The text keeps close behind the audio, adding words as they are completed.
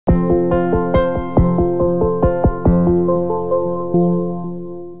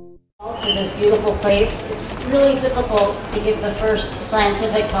beautiful place. It's really difficult to give the first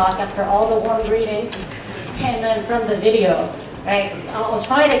scientific talk after all the warm greetings and then from the video, right? I'll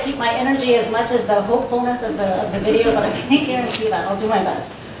try to keep my energy as much as the hopefulness of the video, but I can't guarantee that. I'll do my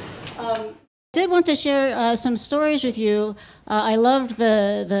best. I did want to share some stories with you. I loved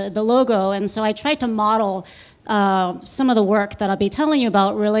the logo, and so I tried to model some of the work that I'll be telling you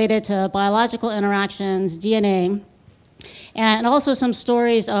about related to biological interactions, DNA, and also some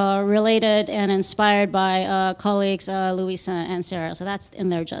stories related and inspired by colleagues Louisa and Sarah. So that's in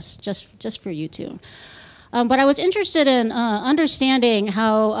there just for you too. But I was interested in understanding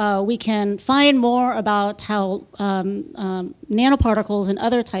how we can find more about how nanoparticles and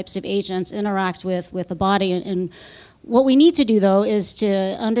other types of agents interact with the body. And what we need to do, though, is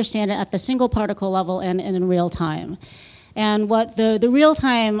to understand it at the single particle level and in real time. And what the real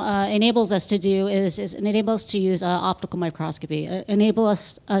time enables us to do is it enables us to use optical microscopy, enable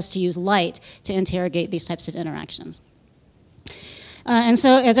us to use light to interrogate these types of interactions. And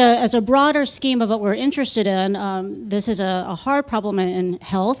so as a broader scheme of what we're interested in, this is a hard problem in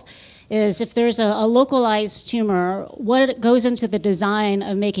health, is if there's a localized tumor, what goes into the design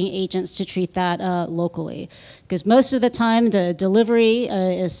of making agents to treat that locally? Because most of the time the delivery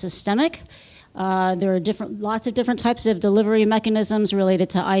is systemic. There are lots of different types of delivery mechanisms related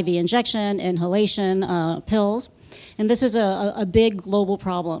to IV injection, inhalation, pills, and this is a big global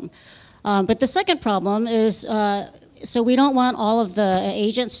problem. But the second problem is so we don't want all of the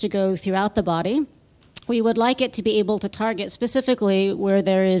agents to go throughout the body. We would like it to be able to target specifically where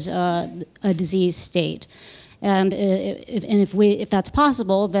there is a disease state. And if that's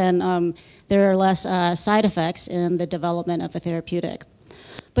possible, then there are less side effects in the development of a therapeutic.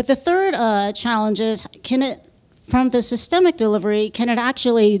 But the third challenge is, from the systemic delivery, can it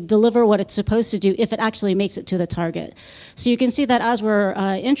actually deliver what it's supposed to do if it actually makes it to the target? So you can see that as we're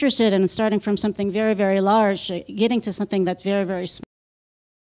interested in starting from something very, very large, getting to something that's very, very small,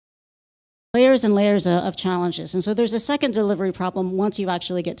 layers and layers of challenges. And so there's a second delivery problem once you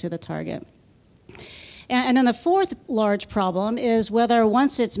actually get to the target. And then the fourth large problem is whether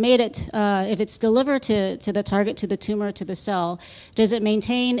once it's made it, if it's delivered to the target, to the tumor, to the cell, does it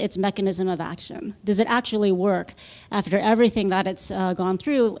maintain its mechanism of action? Does it actually work after everything that it's gone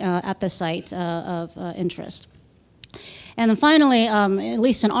through at the site of interest? And then finally, at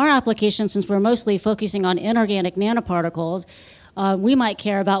least in our application, since we're mostly focusing on inorganic nanoparticles, we might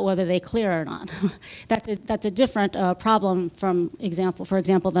care about whether they clear or not. That's a different problem for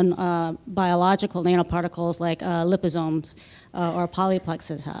example, than biological nanoparticles like liposomes or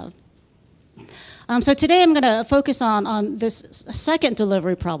polyplexes have. So today I'm going to focus on this second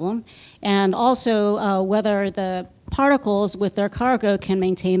delivery problem, and also whether the particles with their cargo can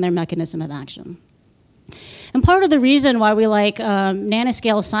maintain their mechanism of action. And part of the reason why we like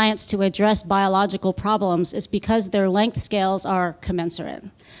nanoscale science to address biological problems is because their length scales are commensurate.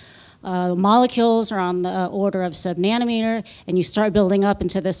 Molecules are on the order of sub-nanometer, and you start building up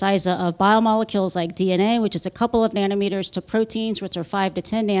into the size of biomolecules like DNA, which is a couple of nanometers, to proteins, which are 5 to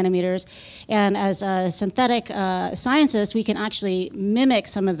 10 nanometers. And as synthetic scientists, we can actually mimic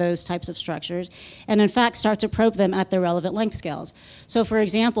some of those types of structures and, in fact, start to probe them at the relevant length scales. So, for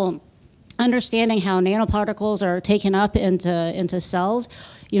example, understanding how nanoparticles are taken up into cells,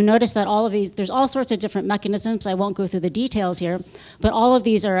 you notice that all of these, there's all sorts of different mechanisms. I won't go through the details here, but all of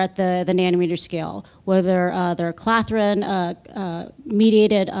these are at the nanometer scale, whether they're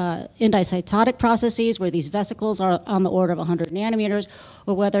clathrin-mediated endocytotic processes, where these vesicles are on the order of 100 nanometers,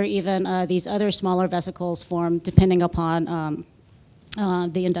 or whether even these other smaller vesicles form depending upon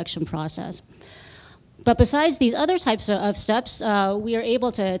the induction process. But besides these other types of steps, we are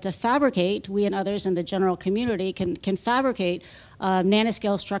able to fabricate, we and others in the general community can fabricate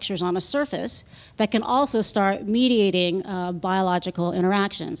nanoscale structures on a surface that can also start mediating biological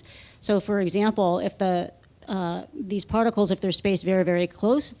interactions. So for example, if these particles, if they're spaced very, very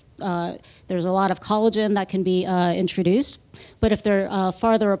close, there's a lot of collagen that can be introduced. But if they're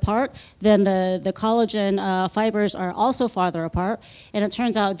farther apart, then the collagen fibers are also farther apart. And it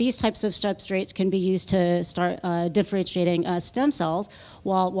turns out these types of substrates can be used to start differentiating stem cells,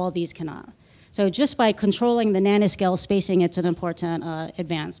 while these cannot. So just by controlling the nanoscale spacing, it's an important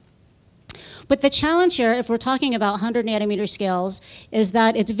advance. But the challenge here, if we're talking about 100 nanometer scales, is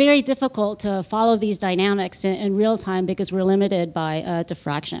that it's very difficult to follow these dynamics in real time because we're limited by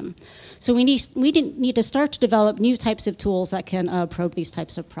diffraction. So we need to start to develop new types of tools that can probe these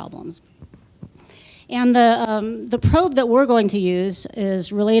types of problems. And the probe that we're going to use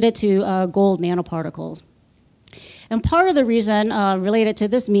is related to gold nanoparticles. And part of the reason related to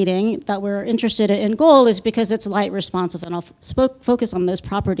this meeting that we're interested in gold is because it's light responsive, and I'll focus on those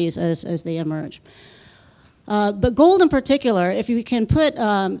properties as they emerge. But gold in particular, if you can put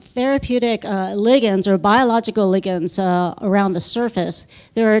therapeutic ligands or biological ligands around the surface,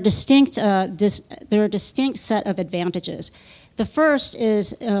 there are a distinct set of advantages. The first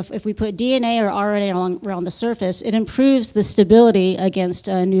is if we put DNA or RNA around the surface, it improves the stability against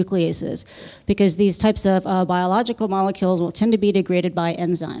nucleases, because these types of biological molecules will tend to be degraded by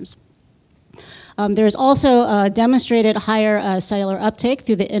enzymes. There's also demonstrated higher cellular uptake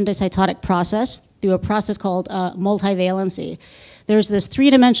through the endocytotic process, through a process called multivalency. There's this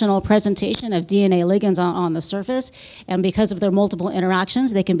three-dimensional presentation of DNA ligands on the surface, and because of their multiple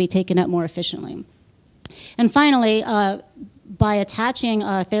interactions, they can be taken up more efficiently. And finally, by attaching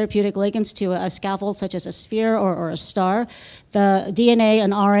therapeutic ligands to a scaffold such as a sphere or a star, the DNA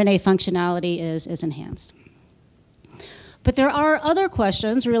and RNA functionality is enhanced. But there are other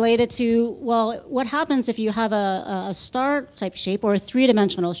questions related to, well, what happens if you have a star-type shape or a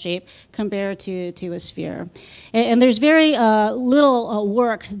three-dimensional shape compared to a sphere? And there's very little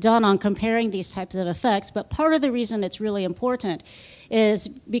work done on comparing these types of effects, but part of the reason it's really important is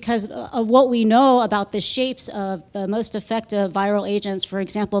because of what we know about the shapes of the most effective viral agents, for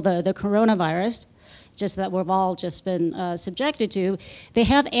example, the coronavirus, just that we've all just been subjected to. They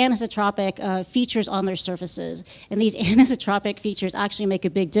have anisotropic features on their surfaces, and these anisotropic features actually make a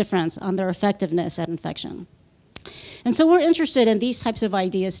big difference on their effectiveness at infection. And so we're interested in these types of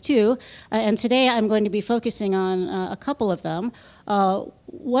ideas too, and today I'm going to be focusing on a couple of them.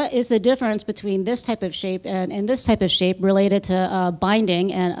 What is the difference between this type of shape and this type of shape related to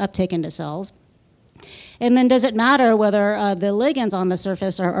binding and uptake into cells? And then does it matter whether the ligands on the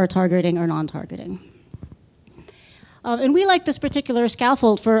surface are targeting or non-targeting? And we like this particular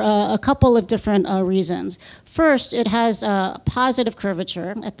scaffold for a couple of different reasons. First, it has positive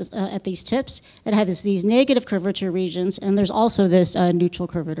curvature at these tips. It has these negative curvature regions, and there's also this neutral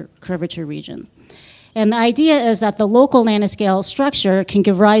curvature region. And the idea is that the local nanoscale structure can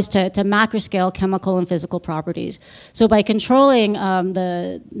give rise to macroscale chemical and physical properties. So by controlling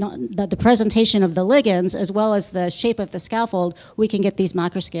the presentation of the ligands as well as the shape of the scaffold, we can get these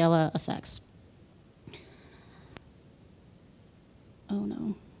macroscale effects. Oh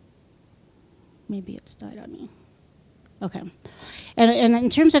no, maybe it's died on me. Okay, and in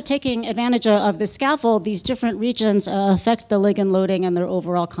terms of taking advantage of the scaffold, these different regions affect the ligand loading and their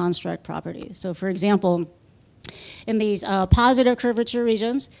overall construct properties. So for example, in these positive curvature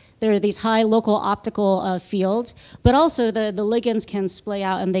regions, there are these high local optical fields, but also the ligands can splay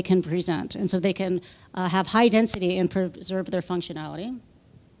out and they can present, and so they can have high density and preserve their functionality.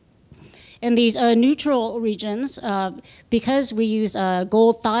 In these neutral regions, because we use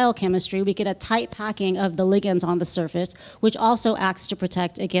gold thiol chemistry, we get a tight packing of the ligands on the surface, which also acts to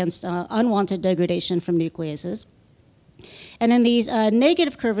protect against unwanted degradation from nucleases. And in these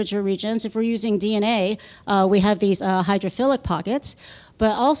negative curvature regions, if we're using DNA, we have these hydrophilic pockets.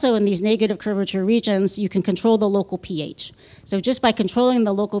 But also in these negative curvature regions, you can control the local pH. So just by controlling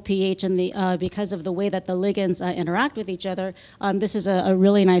the local pH and because of the way that the ligands interact with each other, this is a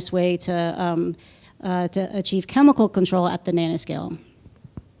really nice way to achieve chemical control at the nanoscale.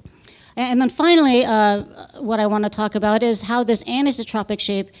 And then finally, what I want to talk about is how this anisotropic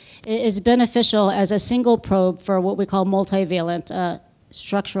shape is beneficial as a single probe for what we call multivalent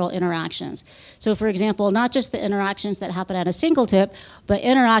structural interactions. So for example, not just the interactions that happen at a single tip, but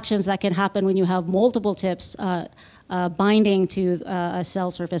interactions that can happen when you have multiple tips binding to a cell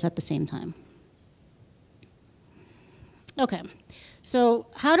surface at the same time. Okay, so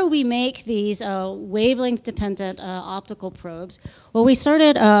how do we make these wavelength-dependent optical probes? Well, we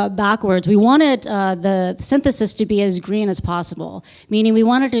started backwards. We wanted the synthesis to be as green as possible, meaning we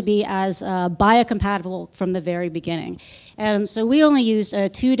wanted to be as biocompatible from the very beginning. And so we only used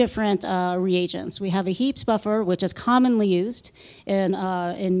two different reagents. We have a Heaps buffer, which is commonly used in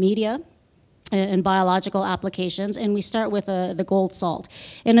media, in biological applications, and we start with the gold salt.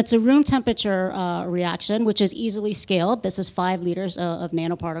 And it's a room temperature reaction, which is easily scaled. This is 5 liters of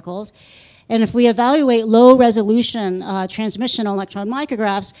nanoparticles. And if we evaluate low resolution transmission electron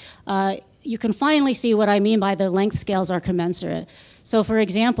micrographs, you can finally see what I mean by the length scales are commensurate. So for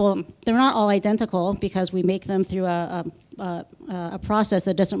example, they're not all identical because we make them through a process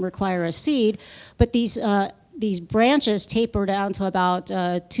that doesn't require a seed, but these branches taper down to about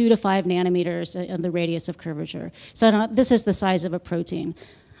 2 to 5 nanometers in the radius of curvature. So this is the size of a protein,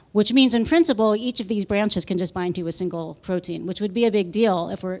 which means in principle, each of these branches can just bind to a single protein, which would be a big deal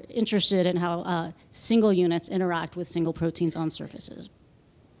if we're interested in how single units interact with single proteins on surfaces.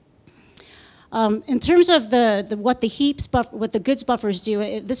 In terms of what the goods buffers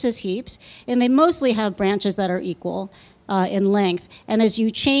do, this is heaps, and they mostly have branches that are equal in length. And as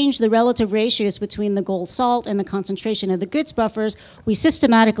you change the relative ratios between the gold salt and the concentration of the goods buffers, we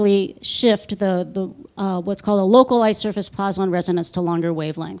systematically shift the what's called a localized surface plasmon resonance to longer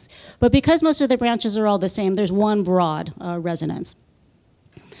wavelengths. But because most of the branches are all the same, there's one broad resonance.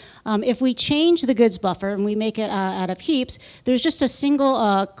 If we change the goods buffer and we make it out of heaps, there's just a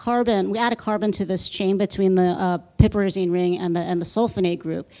single carbon. We add a carbon to this chain between the piperazine ring and the sulfonate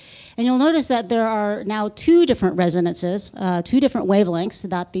group. And you'll notice that there are now two different resonances, two different wavelengths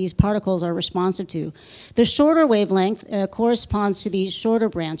that these particles are responsive to. The shorter wavelength corresponds to these shorter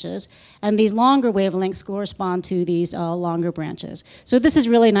branches, and these longer wavelengths correspond to these longer branches. So this is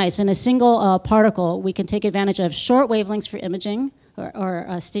really nice. In a single particle, we can take advantage of short wavelengths for imaging, or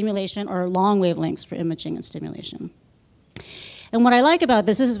stimulation, or long wavelengths for imaging and stimulation. And what I like about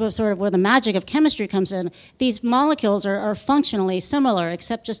this is sort of where the magic of chemistry comes in. These molecules are functionally similar,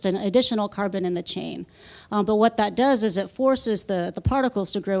 except just an additional carbon in the chain. But what that does is it forces the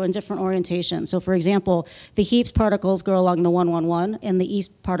particles to grow in different orientations. So for example, the heaps particles grow along the 111, and the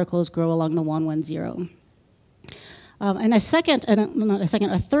east particles grow along the 110. And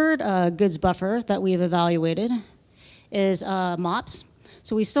a third goods buffer that we've evaluated is MOPS.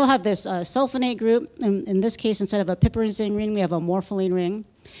 So we still have this sulfonate group. In this case, instead of a piperazine ring, we have a morpholine ring.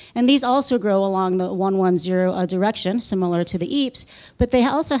 And these also grow along the 110 direction, similar to the EAPs, but they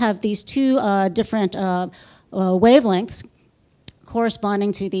also have these two different wavelengths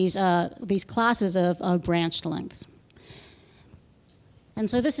corresponding to these classes of branched lengths. And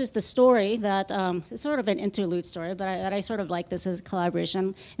so this is the story that, it's sort of an interlude story, but I sort of like this as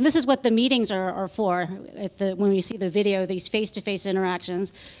collaboration. And this is what the meetings are for. When we see the video, these face-to-face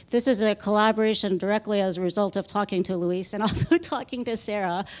interactions, this is a collaboration directly as a result of talking to Luis and also talking to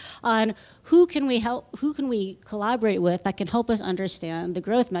Sarah on who can we collaborate with that can help us understand the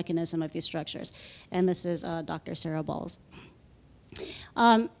growth mechanism of these structures. And this is Dr. Sarah Balls.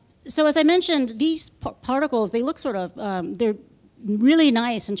 So as I mentioned, these particles, they look sort of, they're really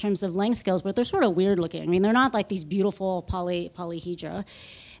nice in terms of length scales, but they're sort of weird looking. I mean, they're not like these beautiful polyhedra.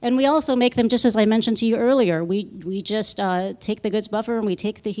 And we also make them, just as I mentioned to you earlier, we just take the goods buffer and we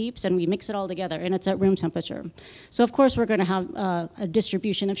take the heaps and we mix it all together, and it's at room temperature. So of course we're going to have a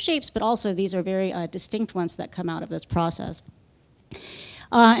distribution of shapes, but also these are very distinct ones that come out of this process.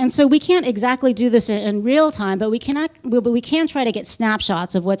 And so we can't exactly do this in real time, but we can try to get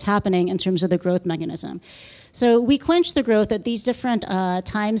snapshots of what's happening in terms of the growth mechanism. So we quench the growth at these different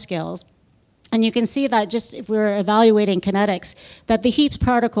time scales. And you can see that just if we're evaluating kinetics, that the heaps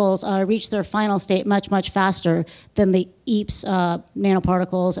particles reach their final state much, much faster than the EAPS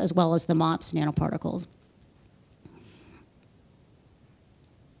nanoparticles as well as the MOPS nanoparticles.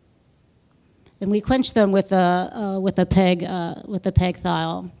 And we quench them with a peg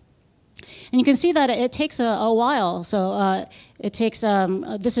thiol. And you can see that it takes a while. So it takes,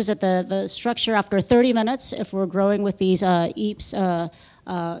 this is at the structure after 30 minutes if we're growing with these EAPS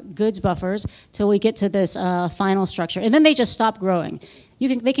goods buffers till we get to this final structure. And then they just stop growing.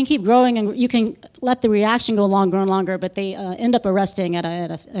 They can keep growing, and you can let the reaction go longer and longer, but they end up arresting at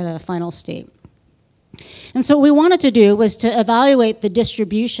a final state. And so what we wanted to do was to evaluate the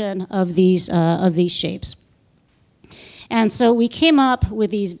distribution of these shapes. And so we came up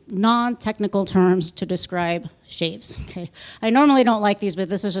with these non-technical terms to describe shapes. Okay. I normally don't like these, but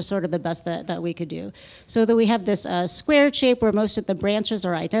this is just sort of the best that we could do. So that we have this squared shape where most of the branches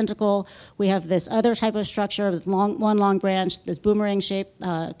are identical. We have this other type of structure with one long branch, this boomerang shape,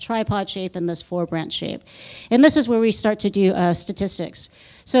 tripod shape, and this four-branch shape. And this is where we start to do statistics.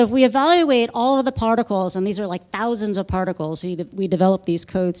 So if we evaluate all of the particles, and these are like thousands of particles, so we develop these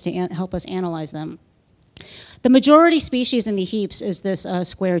codes to help us analyze them. The majority species in the heaps is this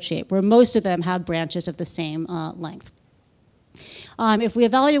squared shape, where most of them have branches of the same length. If we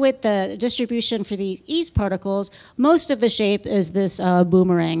evaluate the distribution for the EAPS particles, most of the shape is this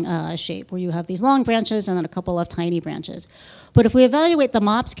boomerang shape, where you have these long branches and then a couple of tiny branches. But if we evaluate the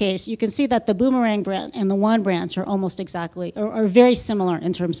MOPS case, you can see that the boomerang branch and the one branch are almost exactly, or are very similar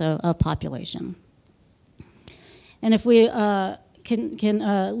in terms of population. And if we can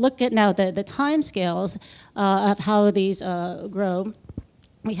look at now the time scales of how these grow.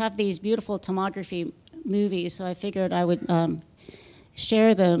 We have these beautiful tomography movies, so I figured I would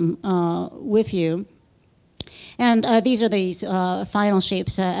share them with you. And these are these final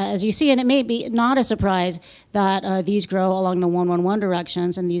shapes, as you see, and it may be not a surprise that these grow along the 111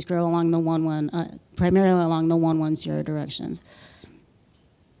 directions, and these grow along the primarily along the 110 directions.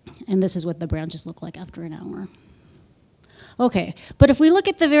 And this is what the branches look like after an hour. Okay, but if we look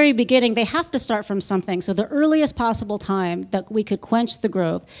at the very beginning, they have to start from something. So the earliest possible time that we could quench the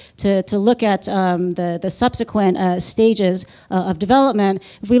growth to look at the subsequent stages of development,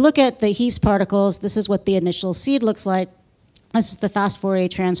 if we look at the Heaps particles, this is what the initial seed looks like. This is the fast Fourier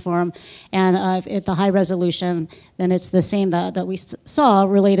transform, and at the high resolution, then it's the same that we saw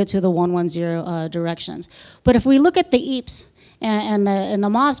related to the 110 directions. But if we look at the Heaps, and the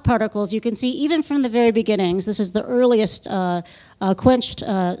MOBS particles, you can see even from the very beginnings, this is the earliest quenched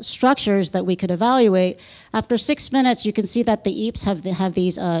structures that we could evaluate. After 6 minutes, you can see that the EAPs have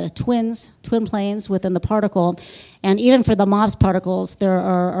these twin planes within the particle. And even for the MOBS particles, there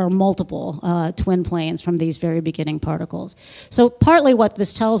are multiple twin planes from these very beginning particles. So partly what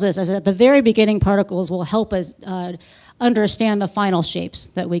this tells us is that the very beginning particles will help us understand the final shapes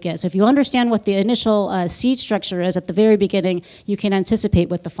that we get. So if you understand what the initial seed structure is at the very beginning, you can anticipate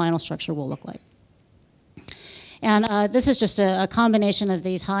what the final structure will look like. And this is just a combination of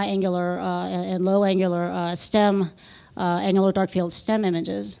these high angular and low angular stem, angular dark field stem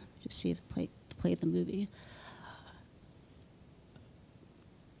images. Just see if I play the movie.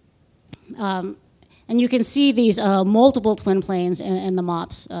 And you can see these multiple twin planes in the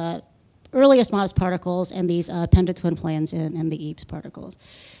MOPS, earliest MOPS particles, and these pendant twin planes in the EAPS particles.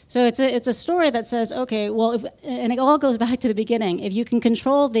 So it's a story that says, okay, well, and it all goes back to the beginning. If you can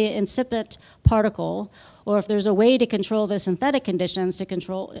control the incipient particle, or if there's a way to control the synthetic conditions to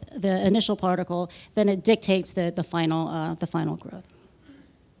control the initial particle, then it dictates the final growth.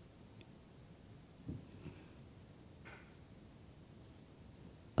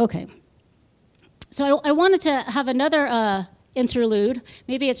 Okay. So I wanted to have another interlude.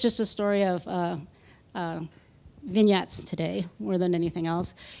 Maybe it's just a story of vignettes today more than anything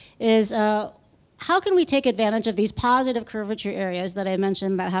else, is how can we take advantage of these positive curvature areas that I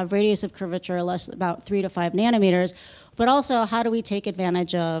mentioned that have radius of curvature less about 3 to 5 nanometers, but also how do we take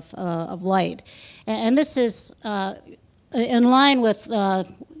advantage of light? And this is in line with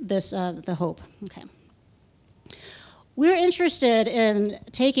the hope. Okay. We're interested in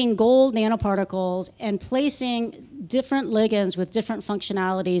taking gold nanoparticles and placing different ligands with different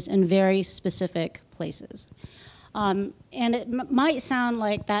functionalities in very specific places. And it might sound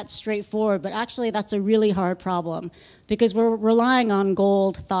like that's straightforward, but actually that's a really hard problem because we're relying on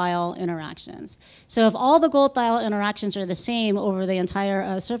gold-thiol interactions. So if all the gold-thiol interactions are the same over the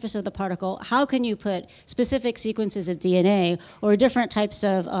entire surface of the particle, how can you put specific sequences of DNA or different types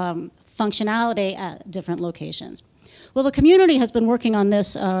of functionality at different locations? Well, the community has been working on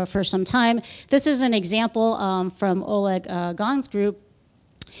this for some time. This is an example from Oleg Gon's group.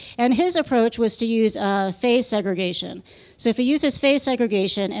 And his approach was to use phase segregation. So if he uses phase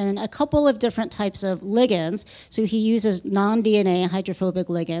segregation and a couple of different types of ligands, so he uses non-DNA hydrophobic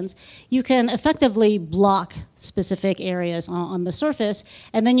ligands, you can effectively block specific areas on the surface,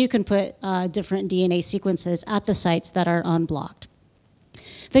 and then you can put different DNA sequences at the sites that are unblocked.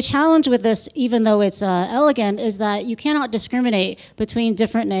 The challenge with this, even though it's elegant, is that you cannot discriminate between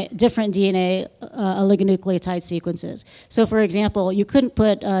different DNA oligonucleotide sequences. So for example, you couldn't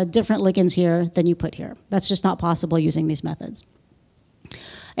put different ligands here than you put here. That's just not possible using these methods.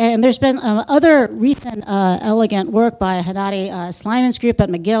 And there's been other recent elegant work by Hadadi Slyman's group at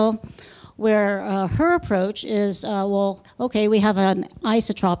McGill, where her approach is, well, okay, we have an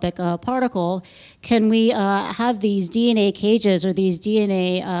isotropic particle. Can we have these DNA cages or these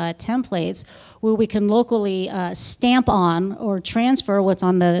DNA templates where we can locally stamp on or transfer what's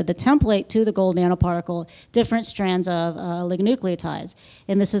on the template to the gold nanoparticle, different strands of oligonucleotides?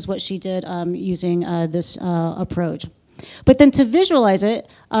 And this is what she did using this approach. But then to visualize it,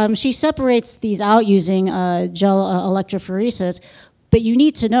 she separates these out using gel electrophoresis. But you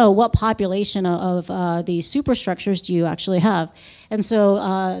need to know what population of these superstructures do you actually have. And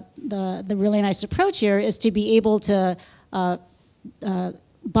so the really nice approach here is to be able to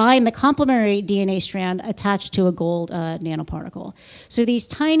bind the complementary DNA strand attached to a gold nanoparticle. So these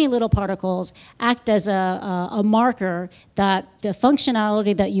tiny little particles act as a marker that the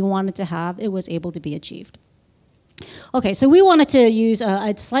functionality that you wanted to have, it was able to be achieved. Okay, so we wanted to use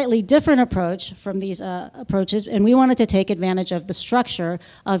a slightly different approach from these approaches, and we wanted to take advantage of the structure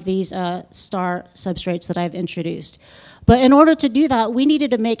of these star substrates that I've introduced. But in order to do that, we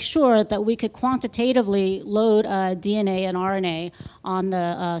needed to make sure that we could quantitatively load DNA and RNA on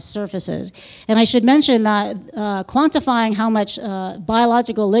the surfaces. And I should mention that quantifying how much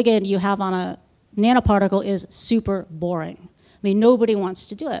biological ligand you have on a nanoparticle is super boring. I mean, nobody wants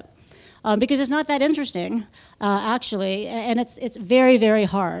to do it. Because it's not that interesting, actually, and it's very, very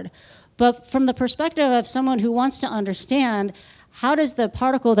hard. But from the perspective of someone who wants to understand how does the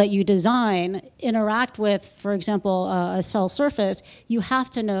particle that you design interact with, for example, a cell surface, you have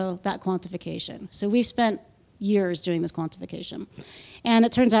to know that quantification. So we've spent years doing this quantification. And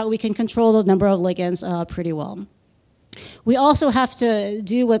it turns out we can control the number of ligands pretty well. We also have to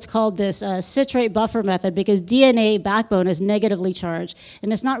do what's called this citrate buffer method because DNA backbone is negatively charged,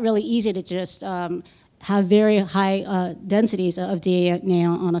 and it's not really easy to just have very high densities of DNA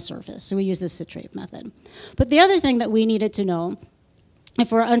on a surface. So we use this citrate method. But the other thing that we needed to know,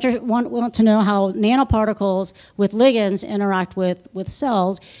 if we want to know how nanoparticles with ligands interact with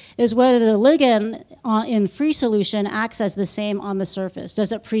cells, is whether the ligand in free solution acts as the same on the surface.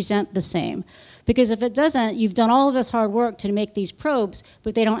 Does it present the same? Because if it doesn't, you've done all of this hard work to make these probes,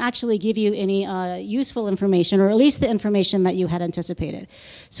 but they don't actually give you any useful information, or at least the information that you had anticipated.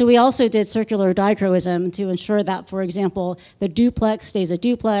 So we also did circular dichroism to ensure that, for example, the duplex stays a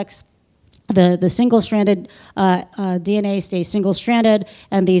duplex, the single-stranded DNA stays single-stranded,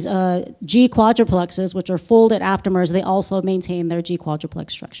 and these G quadruplexes, which are folded aptamers, they also maintain their G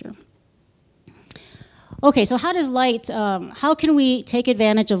quadruplex structure. Okay, so how does light, how can we take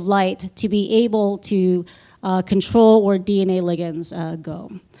advantage of light to be able to control where DNA ligands go?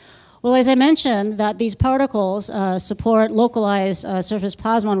 Well, as I mentioned, that these particles support localized surface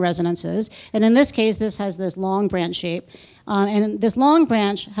plasmon resonances, and in this case, this has this long branch shape. And this long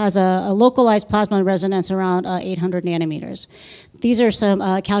branch has a localized plasmon resonance around 800 nanometers. These are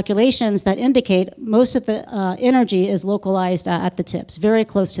some calculations that indicate most of the energy is localized at the tips, very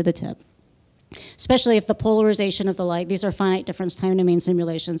close to the tip. Especially if the polarization of the light, these are finite difference time domain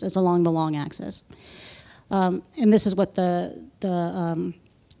simulations, is along the long axis. And this is what the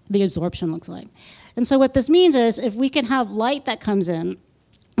absorption looks like. And so what this means is if we can have light that comes in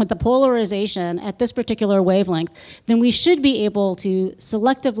with the polarization at this particular wavelength, then we should be able to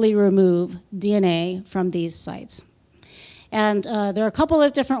selectively remove DNA from these sites. And there are a couple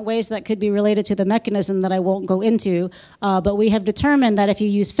of different ways that could be related to the mechanism that I won't go into, but we have determined that if you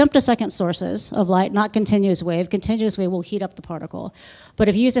use femtosecond sources of light, not continuous wave will heat up the particle. But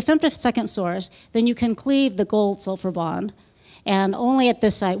if you use a femtosecond source, then you can cleave the gold-sulfur bond, and only at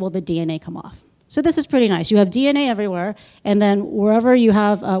this site will the DNA come off. So this is pretty nice. You have DNA everywhere, and then wherever you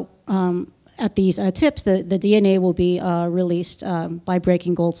have at these tips, the DNA will be released by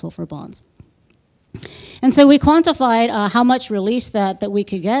breaking gold-sulfur bonds. And so we quantified how much release that we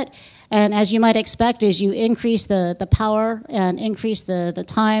could get. And as you might expect, as you increase the power and increase the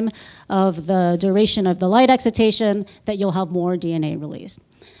time of the duration of the light excitation, that you'll have more DNA released.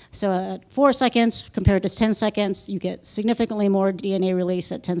 So at 4 seconds compared to 10 seconds, you get significantly more DNA release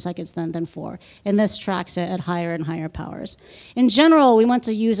at 10 seconds than 4. And this tracks it at higher and higher powers. In general, we want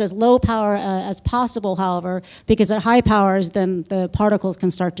to use as low power as possible, however, because at high powers, then the particles can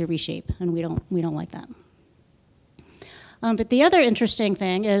start to reshape, and we don't like that. But the other interesting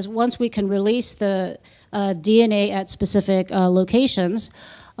thing is once we can release the DNA at specific locations,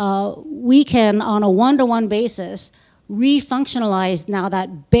 we can, on a one-to-one basis, refunctionalize now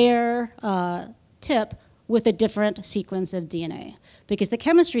that bare tip with a different sequence of DNA. Because the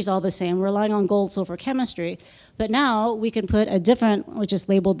chemistry is all the same, we're relying on gold-sulfur chemistry, but now we can put a different, we just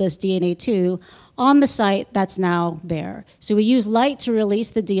labeled this DNA2, on the site that's now bare. So we use light to release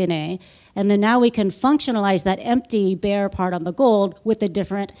the DNA, and then now we can functionalize that empty bare part on the gold with a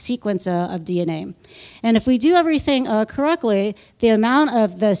different sequence of DNA. And if we do everything correctly, the amount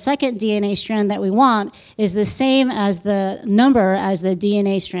of the second DNA strand that we want is the same as the number as the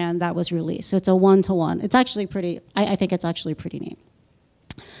DNA strand that was released. So it's a one-to-one. It's actually pretty, I think it's actually pretty neat.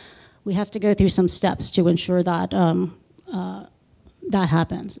 We have to go through some steps to ensure that that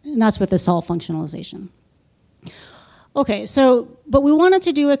happens, and that's with the cell functionalization. Okay, so, but we wanted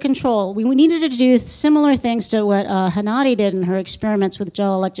to do a control. We needed to do similar things to what Hanadi did in her experiments with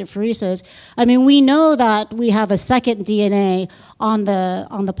gel electrophoresis. I mean, we know that we have a second DNA on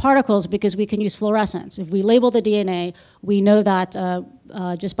the particles because we can use fluorescence. If we label the DNA, we know that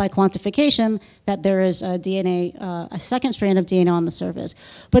just by quantification that there is a DNA, a second strand of DNA on the surface.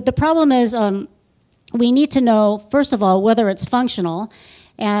 But the problem is we need to know, first of all, whether it's functional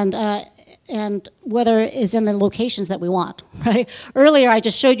and whether it's in the locations that we want, right? Earlier, I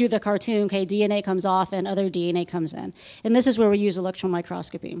just showed you the cartoon, okay, DNA comes off and other DNA comes in. And this is where we use electron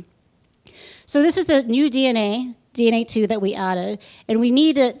microscopy. So this is the new DNA, DNA2 that we added, and we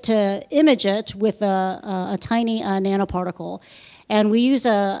need it to image it with a tiny nanoparticle. And we use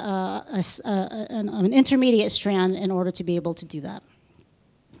an intermediate strand in order to be able to do that.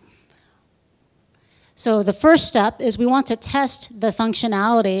 So the first step is we want to test the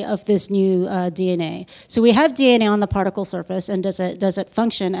functionality of this new DNA. So we have DNA on the particle surface, and does it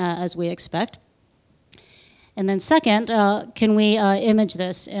function as we expect? And then second, can we image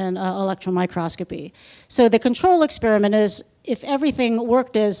this in electron microscopy? So the control experiment is, if everything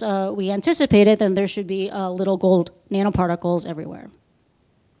worked as we anticipated, then there should be little gold nanoparticles everywhere.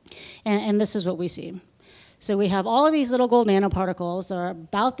 And this is what we see. So we have all of these little gold nanoparticles that are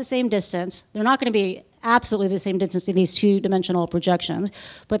about the same distance. They're not going to be absolutely the same distance in these two-dimensional projections,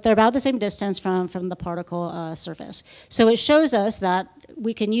 but they're about the same distance from the particle surface. So it shows us that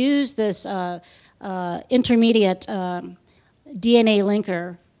we can use this intermediate DNA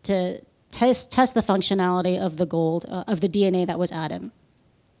linker to test the functionality of the gold, of the DNA that was added.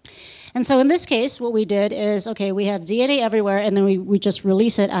 And so in this case, what we did is, okay, we have DNA everywhere, and then we just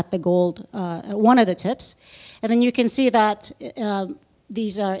release it at the gold, at one of the tips. And then you can see that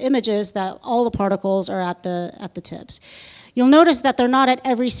these are images that all the particles are at the tips. You'll notice that they're not at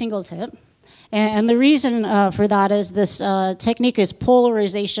every single tip. And the reason for that is this technique is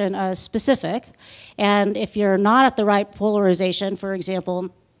polarization specific. And if you're not at the right polarization, for example,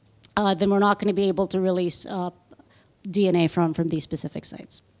 then we're not going to be able to release DNA from these specific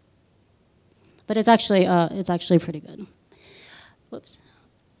sites. But it's actually pretty good. Whoops.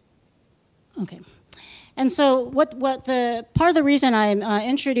 Okay. And so what the part of the reason I'm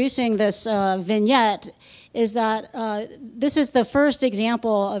introducing this vignette is that this is the first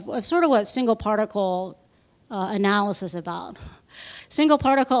example of sort of what single particle analysis is about. Single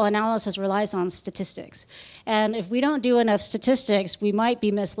particle analysis relies on statistics. And if we don't do enough statistics, we might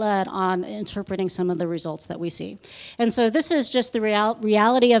be misled on interpreting some of the results that we see. And so this is just the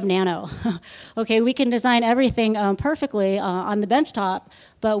reality of nano. Okay, we can design everything perfectly on the benchtop,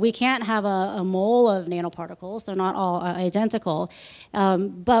 but we can't have a mole of nanoparticles. They're not all identical.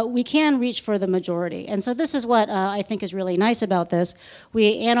 But we can reach for the majority. And so this is what I think is really nice about this.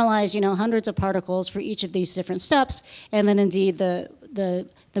 We analyze, hundreds of particles for each of these different steps, and then indeed the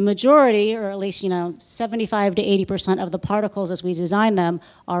majority, or at least 75 to 80% of the particles as we design them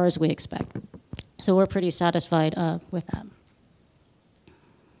are as we expect. So we're pretty satisfied with that.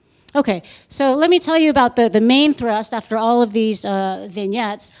 Okay, so let me tell you about the main thrust after all of these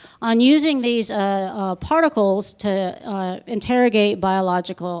vignettes on using these particles to interrogate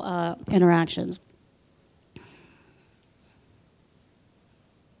biological interactions.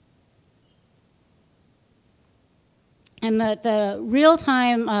 And the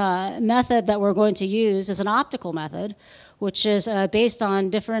real-time method that we're going to use is an optical method, which is based on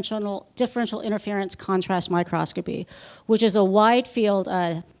differential interference contrast microscopy, which is a wide field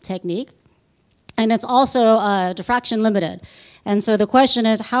technique. And it's also diffraction limited. And so the question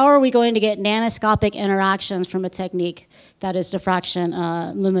is, how are we going to get nanoscopic interactions from a technique that is diffraction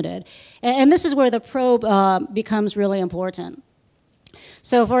limited? And this is where the probe becomes really important.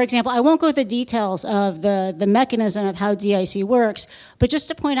 So, for example, I won't go through the details of the mechanism of how DIC works, but just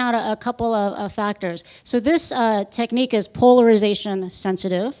to point out a couple of factors. So this technique is polarization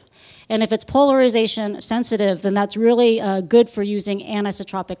sensitive. And if it's polarization sensitive, then that's really good for using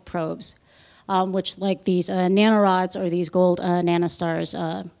anisotropic probes, which like these nanorods or these gold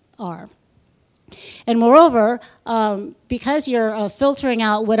nanostars are. And moreover, because you're filtering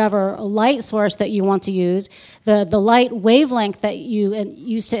out whatever light source that you want to use, the light wavelength that you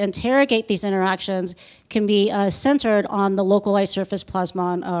use to interrogate these interactions can be centered on the localized surface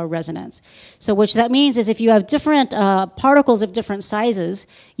plasmon resonance. So what that means is if you have different particles of different sizes,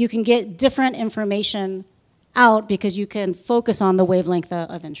 you can get different information out because you can focus on the wavelength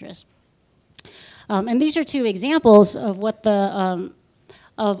of interest. And these are two examples of what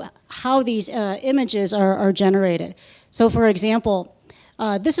of how these images are generated. So for example,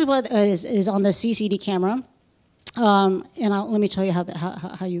 this is what is on the CCD camera. And let me tell you how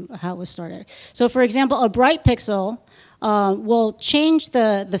it was started. So for example, a bright pixel will change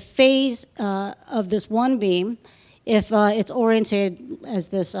the phase of this one beam if it's oriented as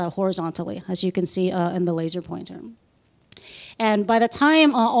this horizontally, as you can see in the laser pointer. And by the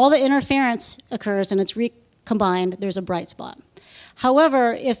time all the interference occurs and it's recombined, there's a bright spot.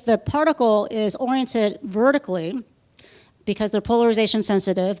 However, if the particle is oriented vertically, because they're polarization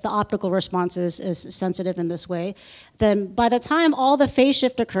sensitive, the optical response is sensitive in this way, then by the time all the phase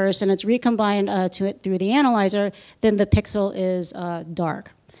shift occurs and it's recombined to it through the analyzer, then the pixel is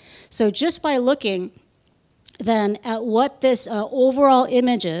dark. So just by looking then at what this overall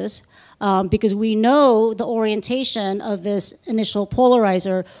image is, because we know the orientation of this initial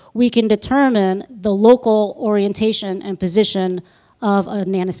polarizer, we can determine the local orientation and position of a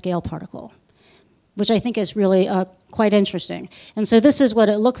nanoscale particle, which I think is really quite interesting. And so this is what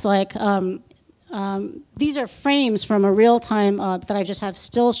it looks like. These are frames from a real-time that I just have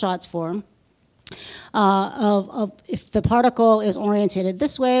still shots for. of if the particle is oriented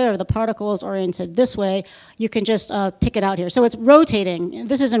this way or the particle is oriented this way, you can just pick it out here. So it's rotating.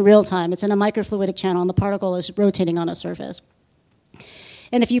 This is in real time. It's in a microfluidic channel, and the particle is rotating on a surface.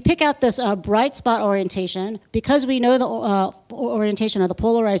 And if you pick out this bright spot orientation, because we know the orientation of the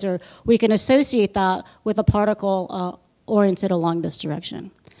polarizer, we can associate that with a particle oriented along this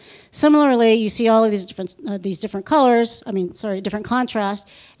direction. Similarly, you see all of these different colors, different contrast,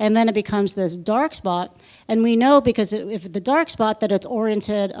 and then it becomes this dark spot. And we know, because if the dark spot, that it's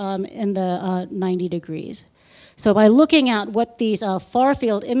oriented in the 90 degrees. So by looking at what these far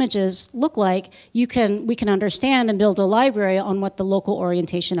field images look like, we can understand and build a library on what the local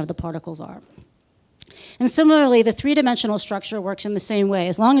orientation of the particles are. And similarly, the three-dimensional structure works in the same way.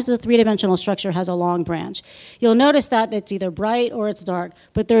 As long as the three-dimensional structure has a long branch, you'll notice that it's either bright or it's dark,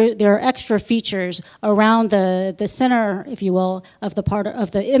 but there are extra features around the center, if you will, of the part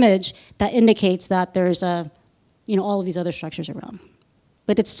of the image that indicates that there's all of these other structures around.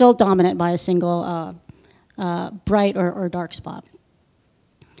 But it's still dominant by a single bright or dark spot.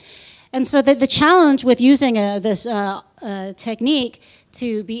 And so the challenge with using this technique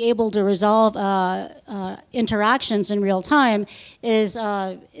to be able to resolve interactions in real time is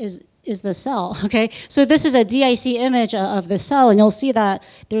the cell. Okay, so this is a DIC image of the cell, and you'll see that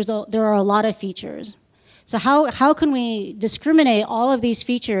there are a lot of features. So how can we discriminate all of these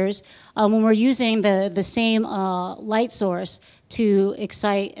features when we're using the same light source to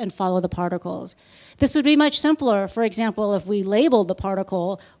excite and follow the particles? This would be much simpler, for example, if we labeled the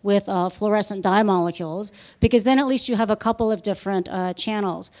particle with fluorescent dye molecules, because then at least you have a couple of different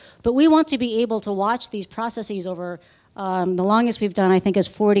channels. But we want to be able to watch these processes over, the longest we've done, I think, is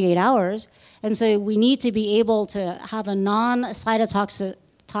 48 hours. And so we need to be able to have a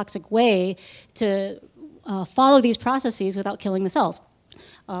non-cytotoxic way to follow these processes without killing the cells,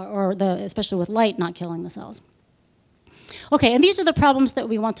 especially with light not killing the cells. Okay, and these are the problems that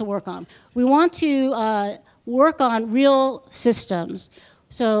we want to work on. We want to work on real systems.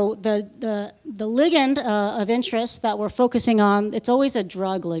 So the ligand of interest that we're focusing on, it's always a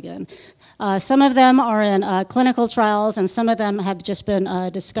drug ligand. Some of them are in clinical trials, and some of them have just been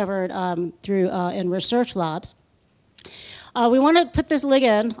discovered in research labs. We want to put this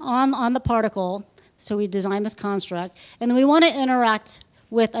ligand on the particle, so we design this construct, and then we want to interact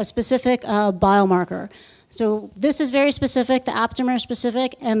with a specific biomarker. So this is very specific, the aptamer is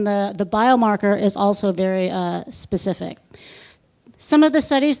specific, and the biomarker is also very specific. Some of the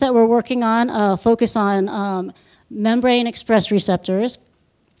studies that we're working on focus on membrane-expressed receptors,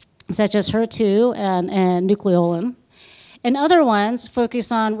 such as HER2 and nucleolin. And other ones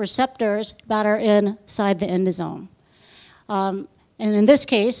focus on receptors that are inside the endosome. And in this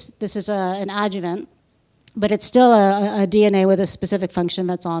case, this is an adjuvant, but it's still a DNA with a specific function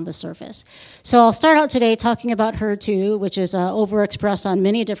that's on the surface. So I'll start out today talking about HER2, which is overexpressed on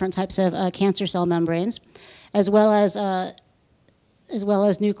many different types of cancer cell membranes, as well as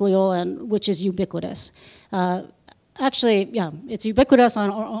nucleolin, which is ubiquitous. Actually, yeah, it's ubiquitous on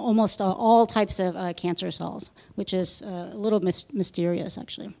almost all types of cancer cells, which is a little mysterious,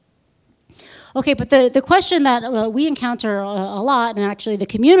 actually. Okay, but the question that we encounter a lot, and actually the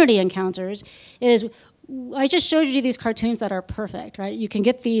community encounters, is I just showed you these cartoons that are perfect, right? You can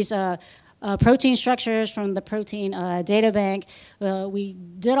get these protein structures from the protein data bank. We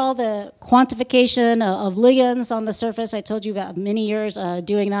did all the quantification of ligands on the surface. I told you about many years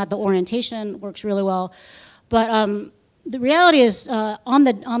doing that. The orientation works really well. But the reality is on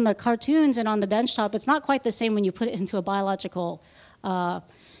the cartoons and on the benchtop, it's not quite the same when you put it into a biological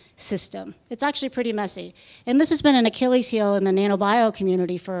system. It's actually pretty messy. And this has been an Achilles heel in the nanobio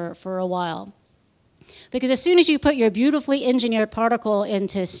community for a while. Because as soon as you put your beautifully engineered particle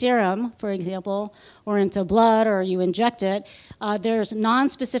into serum, for example, or into blood, or you inject it, there's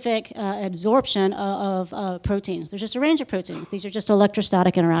non-specific absorption of proteins. There's just a range of proteins. These are just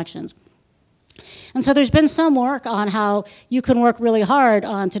electrostatic interactions. And so there's been some work on how you can work really hard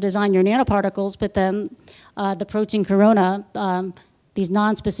to design your nanoparticles, but then the protein corona, these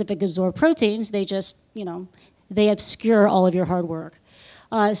non-specific absorbed proteins, they just, they obscure all of your hard work.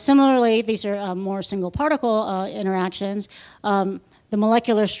 Similarly, these are more single particle interactions. The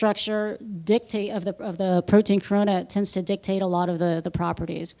molecular structure of the protein corona tends to dictate a lot of the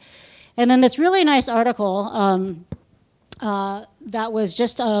properties. And then this really nice article that was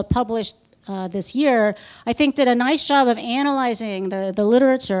just published this year, I think did a nice job of analyzing the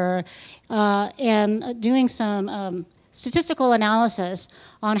literature and doing some statistical analysis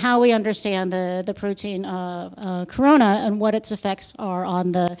on how we understand the protein corona and what its effects are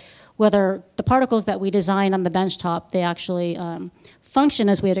on whether the particles that we design on the benchtop, they actually function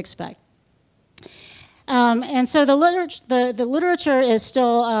as we'd expect. And so the literature is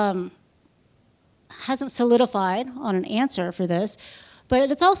still, hasn't solidified on an answer for this, but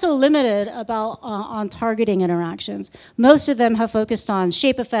it's also limited about on targeting interactions. Most of them have focused on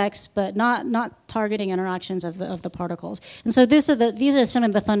shape effects, but not targeting interactions of the particles. And so these are some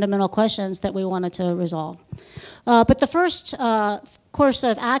of the fundamental questions that we wanted to resolve. But the first course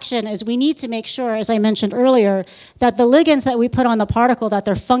of action is we need to make sure, as I mentioned earlier, that the ligands that we put on the particle, that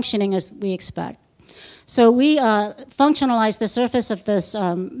they're functioning as we expect. So we functionalize the surface of this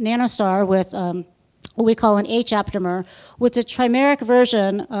nanostar with what we call an H aptamer, which is a trimeric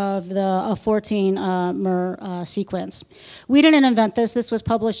version of the 14-mer sequence. We didn't invent this. This was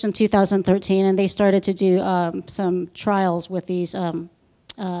published in 2013, and they started to do some trials with these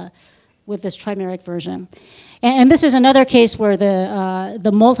with this trimeric version. And this is another case where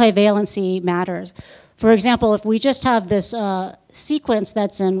the multivalency matters. For example, if we just have this sequence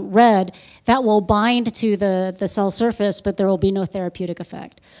that's in red, that will bind to the cell surface, but there will be no therapeutic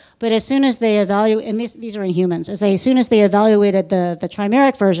effect. But as soon as they evaluate, and these are in humans, as soon as they evaluated the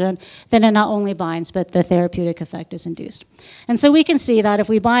trimeric version, then it not only binds, but the therapeutic effect is induced. And so we can see that if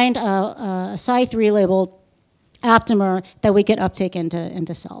we bind a Psi3 labeled aptamer, that we get uptake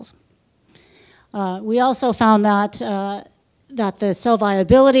into cells. We also found that that the cell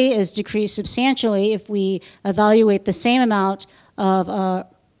viability is decreased substantially if we evaluate the same amount of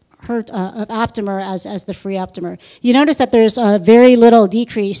aptamer as the free aptamer. You notice that there's a very little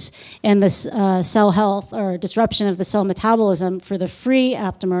decrease in this cell health or disruption of the cell metabolism for the free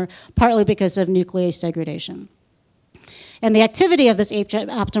aptamer, partly because of nuclease degradation. And the activity of this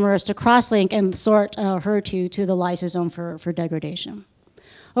aptamer is to cross-link and sort HER2 to the lysosome for degradation.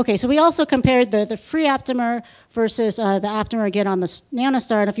 Okay, so we also compared the free aptamer versus the aptamer again on the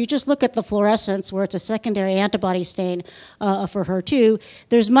nanostar. And if you just look at the fluorescence, where it's a secondary antibody stain for HER2,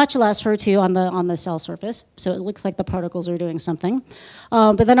 there's much less HER2 on the cell surface. So it looks like the particles are doing something.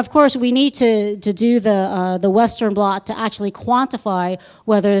 But then, of course, we need to do the Western blot to actually quantify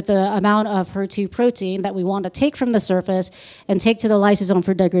whether the amount of HER2 protein that we want to take from the surface and take to the lysosome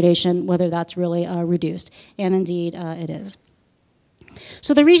for degradation, whether that's really reduced. And indeed, it is.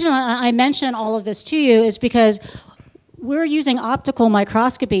 So the reason I mention all of this to you is because we're using optical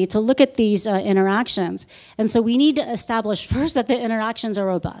microscopy to look at these interactions. And so we need to establish first that the interactions are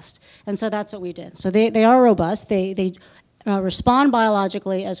robust. And so that's what we did. So they are robust. They respond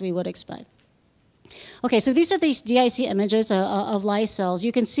biologically as we would expect. Okay, so these are these DIC images of live cells.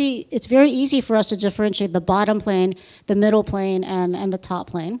 You can see it's very easy for us to differentiate the bottom plane, the middle plane, and the top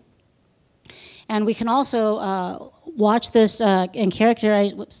plane. And we can also watch this and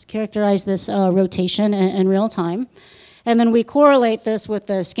characterize this rotation in real time. And then we correlate this with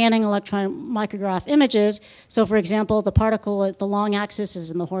the scanning electron micrograph images. So for example, the particle, the long axis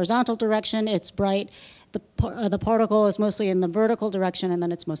is in the horizontal direction, it's bright. The particle is mostly in the vertical direction, and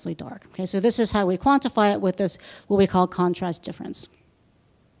then it's mostly dark. Okay, so this is how we quantify it with this, what we call contrast difference.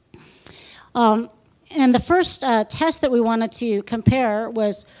 And the first test that we wanted to compare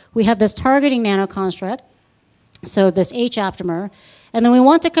was, we have this targeting nanoconstruct, so this H aptamer, and then we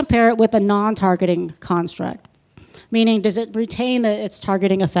want to compare it with a non-targeting construct, meaning does it retain its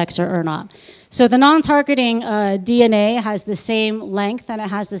targeting effects or not. So the non-targeting DNA has the same length and it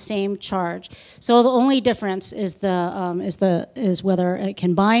has the same charge. So the only difference is whether it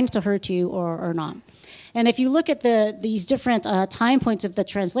can bind to HER2 or not. And if you look at these different time points of the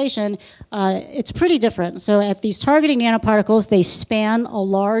translation, it's pretty different. So at these targeting nanoparticles, they span a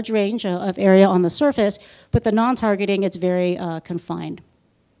large range of area on the surface, but the non-targeting, it's very confined.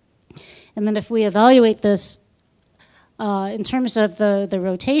 And then if we evaluate this in terms of the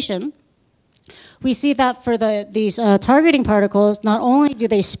rotation, we see that for these targeting particles, not only do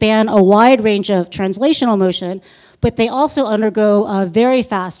they span a wide range of translational motion, but they also undergo a very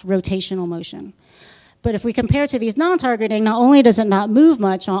fast rotational motion. But if we compare to these non-targeting, not only does it not move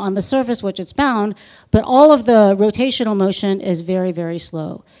much on the surface which it's bound, but all of the rotational motion is very, very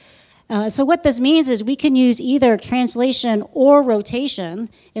slow. So what this means is we can use either translation or rotation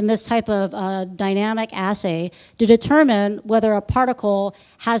in this type of dynamic assay to determine whether a particle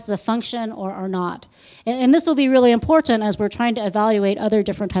has the function or not. And this will be really important as we're trying to evaluate other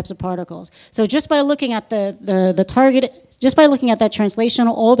different types of particles. So just by looking at the target, just by looking at that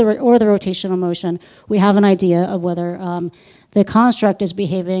translational or the rotational motion, we have an idea of whether the construct is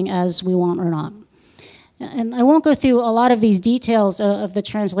behaving as we want or not. And I won't go through a lot of these details of the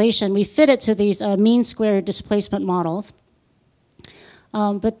translation. We fit it to these mean squared displacement models.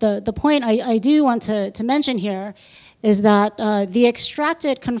 But the point I do want to mention here is that the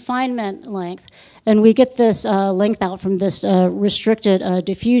extracted confinement length, and we get this length out from this restricted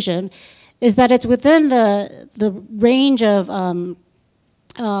diffusion, is that it's within the range of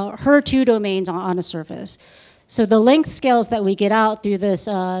HER2 domains on a surface. So the length scales that we get out through this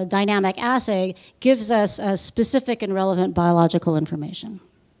dynamic assay gives us specific and relevant biological information.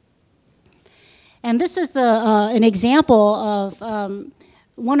 And this is an example of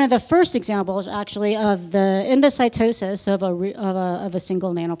one of the first examples, actually, of the endocytosis of a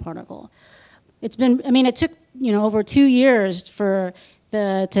single nanoparticle. It took over 2 years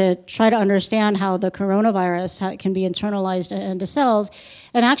to try to understand how the coronavirus can be internalized into cells.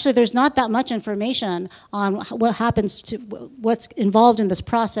 And actually, there's not that much information on what happens to what's involved in this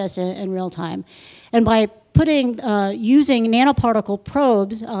process in real time. And by using nanoparticle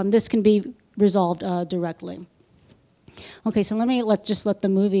probes, this can be resolved directly. Okay, so let's just let the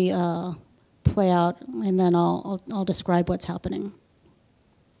movie play out, and then I'll describe what's happening.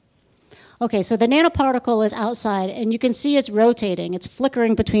 Okay, so the nanoparticle is outside, and you can see it's rotating. It's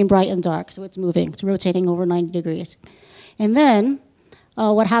flickering between bright and dark, so it's moving. It's rotating over 90 degrees. And then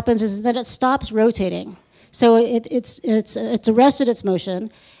what happens is that it stops rotating. So it's arrested its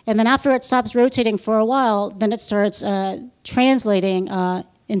motion, and then after it stops rotating for a while, then it starts translating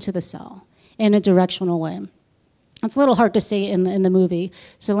into the cell in a directional way. It's a little hard to see in the movie,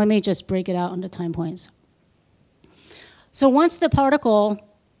 so let me just break it out into time points. So once the particle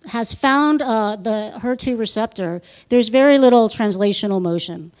has found the HER2 receptor, there's very little translational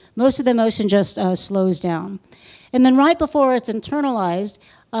motion. Most of the motion just slows down. And then right before it's internalized,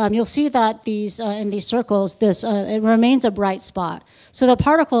 you'll see that in these circles, it remains a bright spot. So the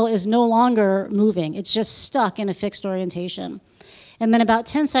particle is no longer moving. It's just stuck in a fixed orientation. And then about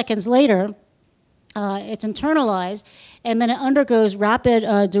 10 seconds later, it's internalized, and then it undergoes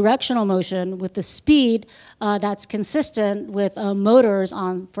rapid directional motion with the speed that's consistent with motors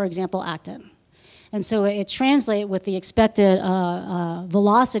on, for example, actin. And so it translates with the expected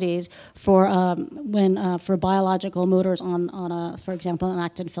velocities for biological motors on for example, an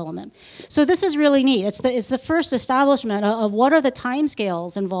actin filament. So this is really neat. It's the first establishment of what are the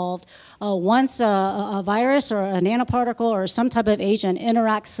timescales involved once a virus or a nanoparticle or some type of agent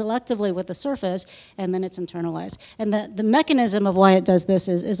interacts selectively with the surface, and then it's internalized. And the mechanism of why it does this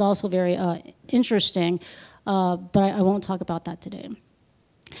is also very interesting, but I won't talk about that today.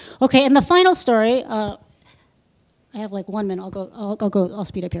 Okay, and the final story, I have like 1 minute. I'll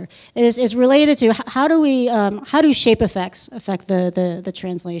speed up here. Is related to how do shape effects affect the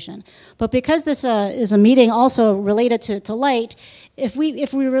translation? But because this is a meeting also related to light, if we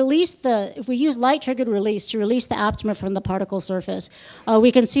use light triggered release to release the aptamer from the particle surface,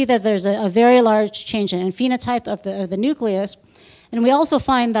 we can see that there's a very large change in phenotype of the nucleus. And we also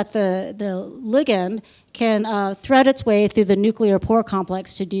find that the ligand can thread its way through the nuclear pore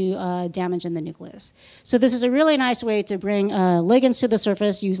complex to do damage in the nucleus. So this is a really nice way to bring ligands to the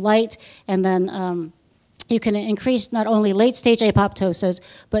surface, use light, and then you can increase not only late-stage apoptosis,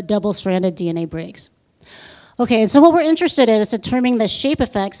 but double-stranded DNA breaks. Okay, and so what we're interested in is determining the shape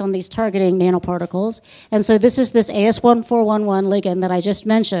effects on these targeting nanoparticles. And so this is this AS1411 ligand that I just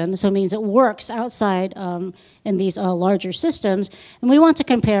mentioned. So it means it works outside in these larger systems. And we want to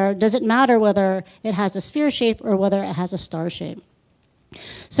compare, does it matter whether it has a sphere shape or whether it has a star shape?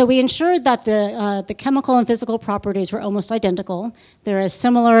 So we ensured that the chemical and physical properties were almost identical. They're as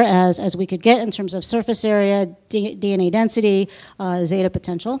similar as we could get in terms of surface area, DNA density, zeta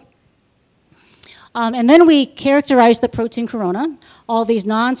potential. And then we characterized the protein corona, all these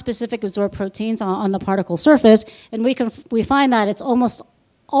non-specific absorbed proteins on the particle surface, and we find that it's almost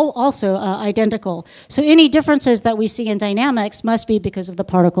also identical. So any differences that we see in dynamics must be because of the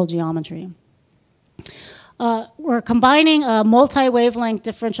particle geometry. We're combining multi-wavelength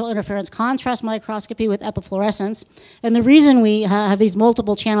differential interference contrast microscopy with epifluorescence. And the reason we have these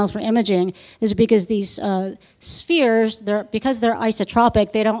multiple channels for imaging is because these spheres, because they're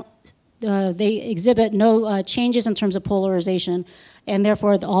isotropic, they exhibit no changes in terms of polarization, and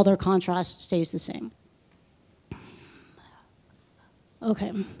therefore all their contrast stays the same.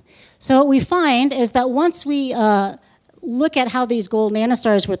 Okay, so what we find is that once we look at how these gold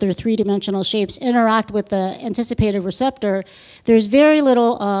nanostars with their three-dimensional shapes interact with the anticipated receptor, there's very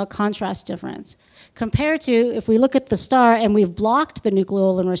little contrast difference. Compared to if we look at the star and we've blocked the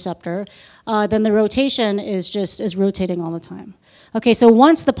nucleolin receptor, then the rotation is rotating all the time. Okay, so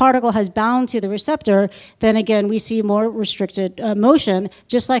once the particle has bound to the receptor, then again we see more restricted motion,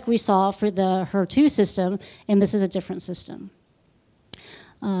 just like we saw for the HER2 system, and this is a different system.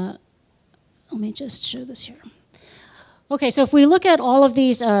 Let me just show this here. Okay, so if we look at all of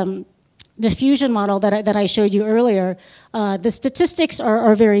these diffusion model that I showed you earlier, the statistics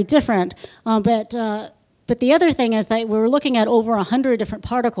are very different, but But the other thing is that we're looking at over 100 different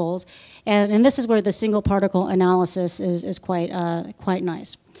particles, and this is where the single particle analysis is quite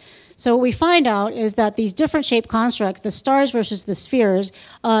nice. So what we find out is that these different shaped constructs, the stars versus the spheres,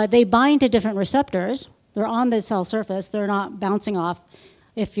 they bind to different receptors. They're on the cell surface. They're not bouncing off.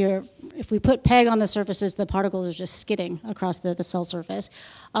 If we put PEG on the surfaces, the particles are just skidding across the cell surface.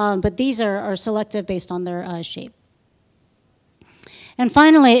 But these are selective based on their shape. And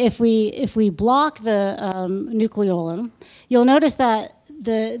finally, if we block the nucleolum, you'll notice that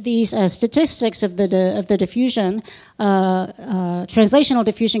these statistics of the diffusion, translational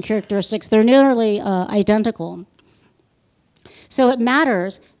diffusion characteristics, they're nearly identical. So it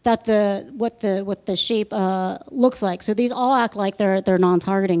matters that what the shape looks like. So these all act like they're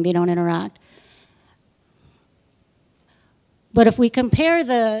non-targeting; they don't interact. But if we compare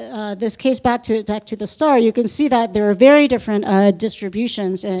this case back to the star, you can see that there are very different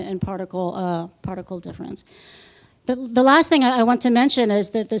distributions in particle difference. The last thing I want to mention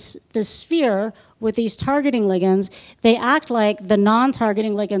is that this sphere with these targeting ligands, they act like the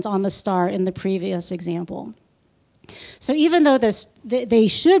non-targeting ligands on the star in the previous example. So even though they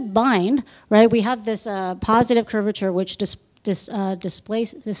should bind, right? We have this positive curvature which displays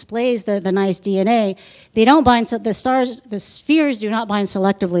the nice DNA. They don't bind. So the spheres do not bind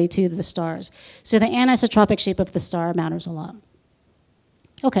selectively to the stars. So the anisotropic shape of the star matters a lot.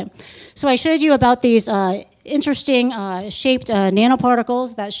 Okay, so I showed you about these interesting shaped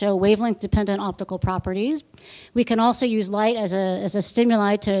nanoparticles that show wavelength-dependent optical properties. We can also use light as a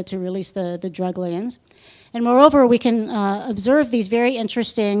stimuli to release the drug ligands. And moreover, we can observe these very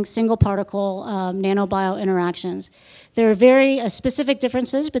interesting single particle nanobio interactions. There are very specific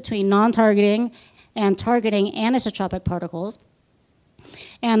differences between non-targeting and targeting anisotropic particles.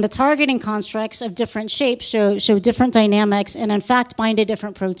 And the targeting constructs of different shapes show different dynamics and in fact bind to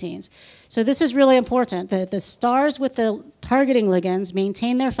different proteins. So this is really important. The stars with the targeting ligands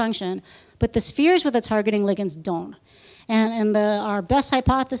maintain their function, but the spheres with the targeting ligands don't. And our best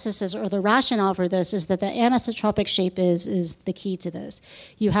hypothesis or the rationale for this is that the anisotropic shape is the key to this.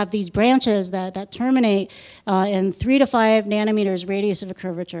 You have these branches that terminate in 3 to 5 nanometers radius of a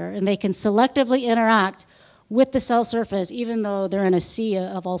curvature, and they can selectively interact with the cell surface, even though they're in a sea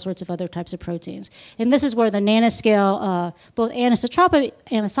of all sorts of other types of proteins. And this is where the nanoscale, both anisotropy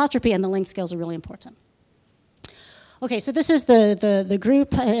and the length scales are really important. Okay, so this is the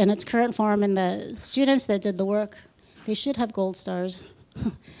group in its current form, and the students that did the work. They should have gold stars.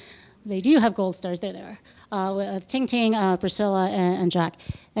 They do have gold stars. There they are. Ting Ting, Priscilla, and Jack.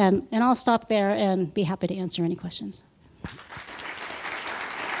 And I'll stop there and be happy to answer any questions.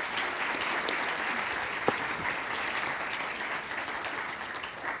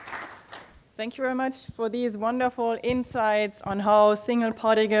 Thank you very much for these wonderful insights on how single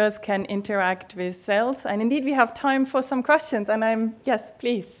particles can interact with cells. And indeed, we have time for some questions. And yes,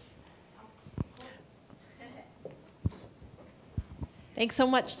 please. Thanks so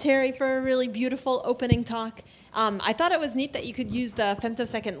much, Teri, for a really beautiful opening talk. I thought it was neat that you could use the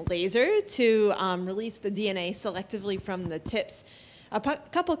femtosecond laser to release the DNA selectively from the tips. A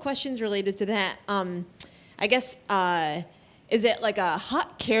couple of questions related to that. I guess, is it like a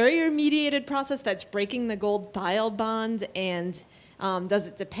hot carrier-mediated process that's breaking the gold thiol bond? And does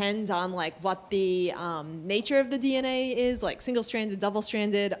it depend on like what the nature of the DNA is, like single-stranded,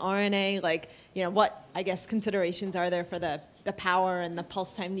 double-stranded, RNA? Like, you know, what, I guess, considerations are there for the power and the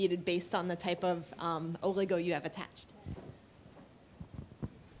pulse time needed based on the type of oligo you have attached?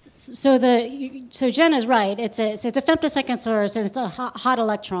 So Jen is right. It's a femtosecond source, and it's a hot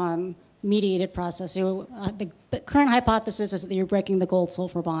electron mediated process. So, the current hypothesis is that you're breaking the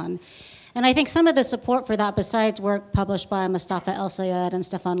gold-sulfur bond. And I think some of the support for that, besides work published by Mustafa El-Sayed and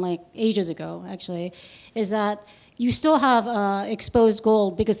Stefan Lake ages ago, actually, is that you still have exposed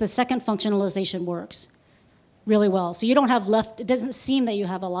gold because the second functionalization works really well. So you don't have it doesn't seem that you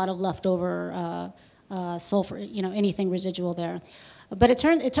have a lot of leftover sulfur, anything residual there. But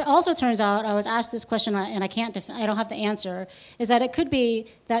it also turns out, I was asked this question and I don't have the answer, is that it could be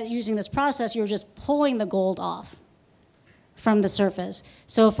that using this process, you're just pulling the gold off from the surface.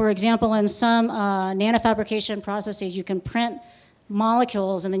 So for example, in some nanofabrication processes, you can print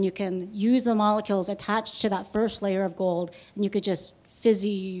molecules and then you can use the molecules attached to that first layer of gold and you could just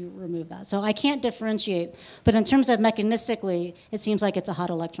fizzy remove that. So I can't differentiate, but in terms of mechanistically, it seems like it's a hot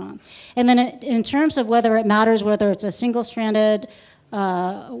electron. And then in terms of whether it matters whether it's a single-stranded,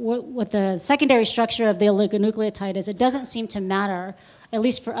 what the secondary structure of the oligonucleotide is, it doesn't seem to matter, at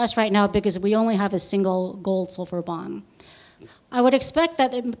least for us right now, because we only have a single gold-sulfur bond. I would expect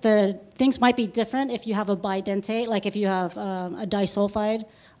that the things might be different if you have a bidentate, like if you have a disulfide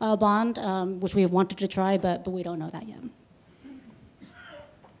bond, which we have wanted to try, but we don't know that yet.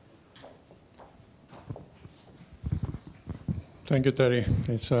 Thank you, Teri.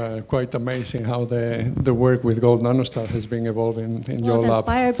 It's quite amazing how the work with gold nanostar has been evolving in your lab. It's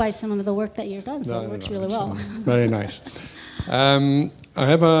inspired by some of the work that you've done, so it works really well. Very nice. I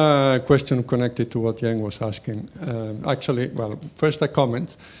have a question connected to what Yang was asking. Actually, well, first a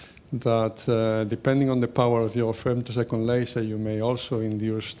comment that depending on the power of your femtosecond laser, you may also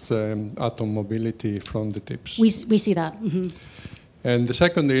induce atom mobility from the tips. We see that. Mm-hmm. And the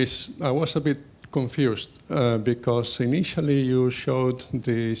second is, I was a bit confused because initially you showed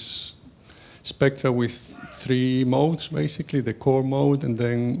this spectra with 3 modes, basically, the core mode, and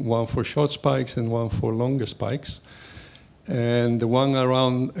then one for short spikes and one for longer spikes. And the one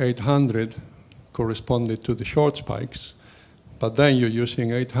around 800 corresponded to the short spikes, but then you're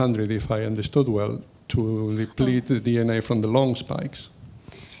using 800, if I understood well, to deplete the DNA from the long spikes.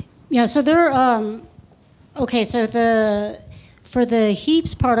 Yeah, so there okay, so for the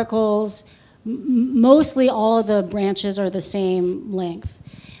Heaps particles, mostly all of the branches are the same length,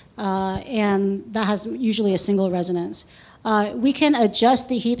 and that has usually a single resonance. We can adjust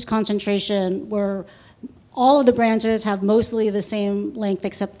the Heaps concentration where all of the branches have mostly the same length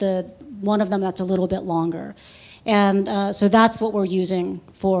except the one of them that's a little bit longer. And so that's what we're using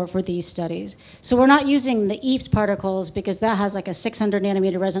for these studies. So we're not using the Heaps particles because that has like a 600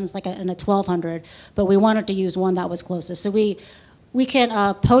 nanometer resonance and a 1200, but we wanted to use one that was closest. So we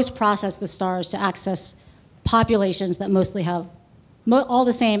can post-process the stars to access populations that mostly have all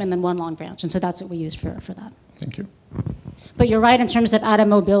the same and then one long branch. And so that's what we use for that. Thank you. But you're right in terms of atom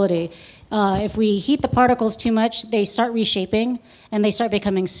mobility. If we heat the particles too much, they start reshaping and they start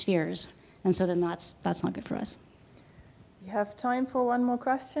becoming spheres. And so then that's not good for us. You have time for one more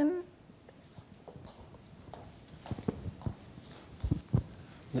question?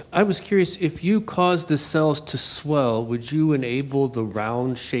 I was curious, if you caused the cells to swell, would you enable the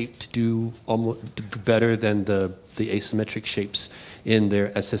round shape to do better than the asymmetric shapes in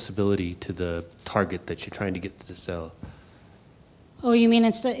their accessibility to the target that you're trying to get to the cell? Oh, you mean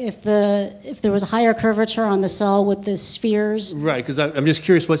if there was a higher curvature on the cell with the spheres? Right, because I'm just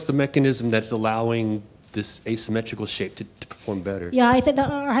curious, what's the mechanism that's allowing this asymmetrical shape to perform better? Yeah, I think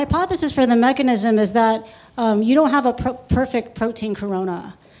our hypothesis for the mechanism is that you don't have a perfect protein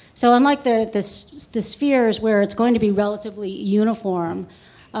corona. So unlike the spheres where it's going to be relatively uniform,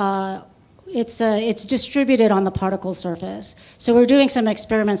 it's distributed on the particle surface. So we're doing some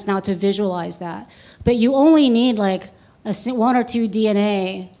experiments now to visualize that. But you only need like 1 or 2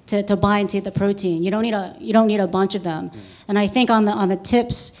 DNA to bind to the protein. You don't need a bunch of them. And I think on the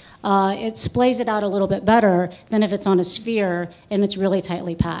tips, it splays it out a little bit better than if it's on a sphere and it's really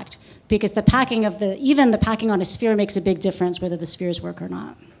tightly packed. Because the packing even the packing on a sphere makes a big difference whether the spheres work or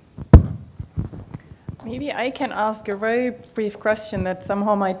not. Maybe I can ask a very brief question that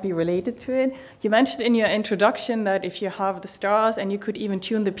somehow might be related to it. You mentioned in your introduction that if you have the stars and you could even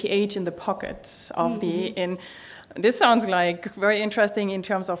tune the pH in the pockets of this sounds like very interesting in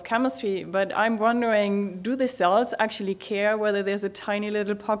terms of chemistry, but I'm wondering, do the cells actually care whether there's a tiny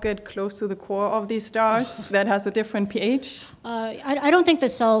little pocket close to the core of these stars that has a different pH? I don't think the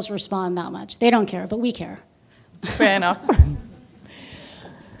cells respond that much. They don't care, but we care. Fair enough.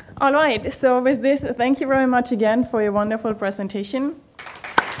 All right, so with this, thank you very much again for your wonderful presentation.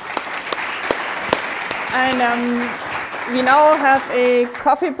 And we now have a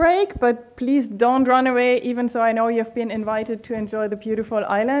coffee break, but please don't run away, even so I know you've been invited to enjoy the beautiful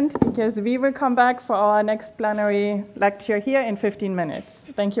island, because we will come back for our next plenary lecture here in 15 minutes.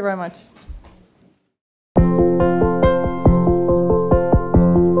 Thank you very much.